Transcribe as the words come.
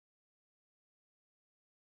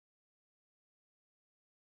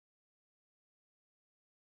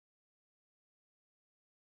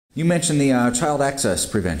You mentioned the child access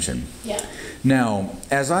prevention. Yeah. Now,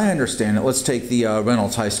 as I understand it, let's take the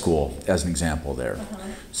Reynolds High School as an example there.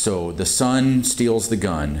 So the son steals the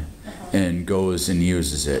gun and goes and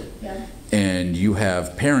uses it. Yeah. And you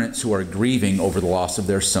have parents who are grieving over the loss of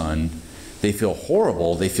their son. They feel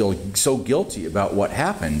horrible. They feel so guilty about what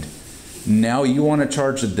happened. Now you want to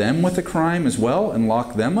charge them with a crime as well and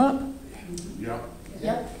lock them up? Yeah.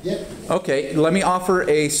 Yep. Yep. Okay, let me offer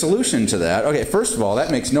a solution to that. Okay, first of all, that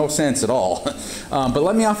makes no sense at all. But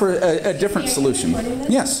let me offer a different solution.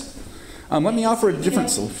 Yes. Let me offer a different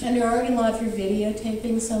solution. Under Oregon law, if you're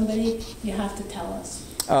videotaping somebody, you have to tell us.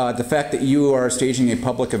 The fact that you are staging a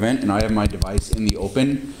public event and I have my device in the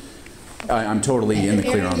open, I'm totally in the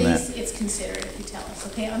clear on that. It's considered if you tell us.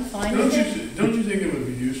 Okay, I'm fine with it. Don't you think it would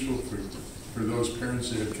be useful for those parents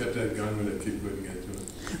that have kept that gun when that kid couldn't get to it?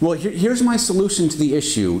 Well, here's my solution to the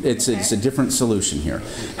issue. It's a different solution here.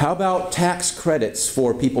 How about tax credits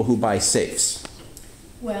for people who buy safes?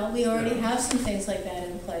 Well, we already have some things like that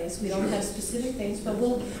in place. We don't have specific things, but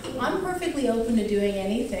I'm perfectly open to doing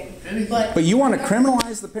anything. But you want to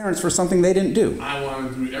criminalize the parents for something they didn't do. I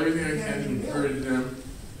want to do everything I can to encourage them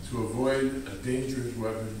to avoid a dangerous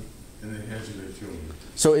weapon in the hands of their children.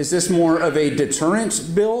 So is this more of a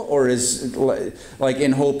deterrent bill, or is like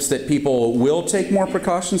in hopes that people will take more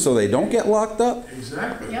precautions so they don't get locked up?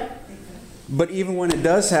 Exactly. Yep. But even when it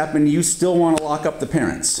does happen, you still want to lock up the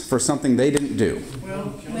parents for something they didn't do.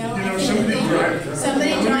 Well, Well,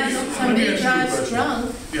 somebody drives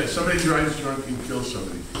drunk. Yeah, somebody drives drunk and kills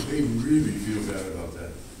somebody. They really feel bad about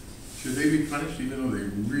that. Should they be punished even though they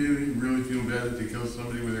really, really feel bad that they killed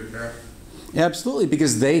somebody with their car? Absolutely,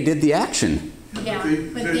 because they did the action. Yeah,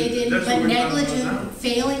 but they didn't. But negligent,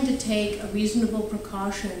 failing to take a reasonable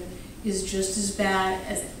precaution is just as bad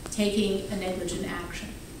as taking a negligent action.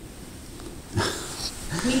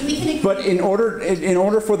 But in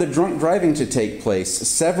order for the drunk driving to take place,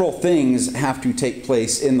 several things have to take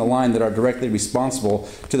place in the line that are directly responsible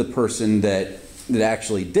to the person that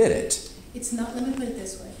actually did it. It's not, let me put it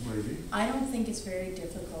this way. Maybe. I don't think it's very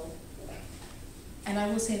difficult, and I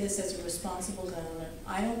will say this as a responsible gun owner,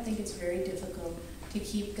 I don't think it's very difficult to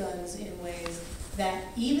keep guns in ways that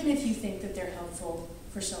even if you think that they're helpful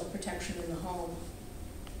for self-protection in the home,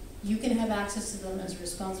 you can have access to them as a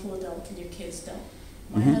responsible adult and your kids don't.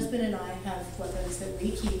 My husband and I have weapons that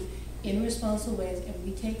we keep in responsible ways, and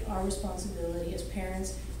we take our responsibility as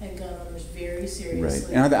parents and gun owners very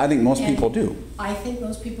seriously. Right, and I think most people do. I think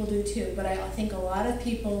most people do too, but I think a lot of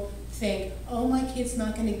people think, oh, my kid's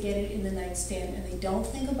not going to get it in the nightstand, and they don't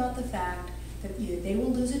think about the fact that either they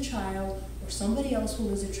will lose a child or somebody else will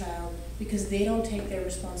lose a child because they don't take their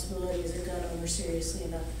responsibility as a gun owner seriously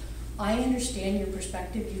enough. I understand your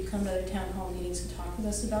perspective. You come to the town hall meetings and talk with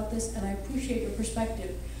us about this, and I appreciate your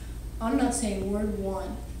perspective. I'm not saying word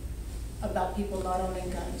one about people not owning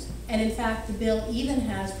guns. And in fact, the bill even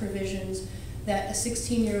has provisions that a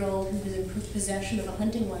 16-year-old who is in possession of a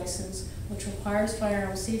hunting license, which requires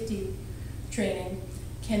firearm safety training,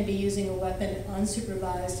 can be using a weapon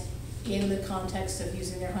unsupervised in the context of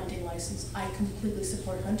using their hunting license. I completely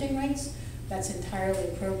support hunting rights. That's entirely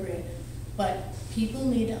appropriate. But people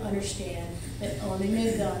need to understand that owning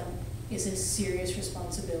a gun is a serious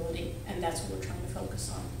responsibility, and that's what we're trying to focus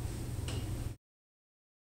on.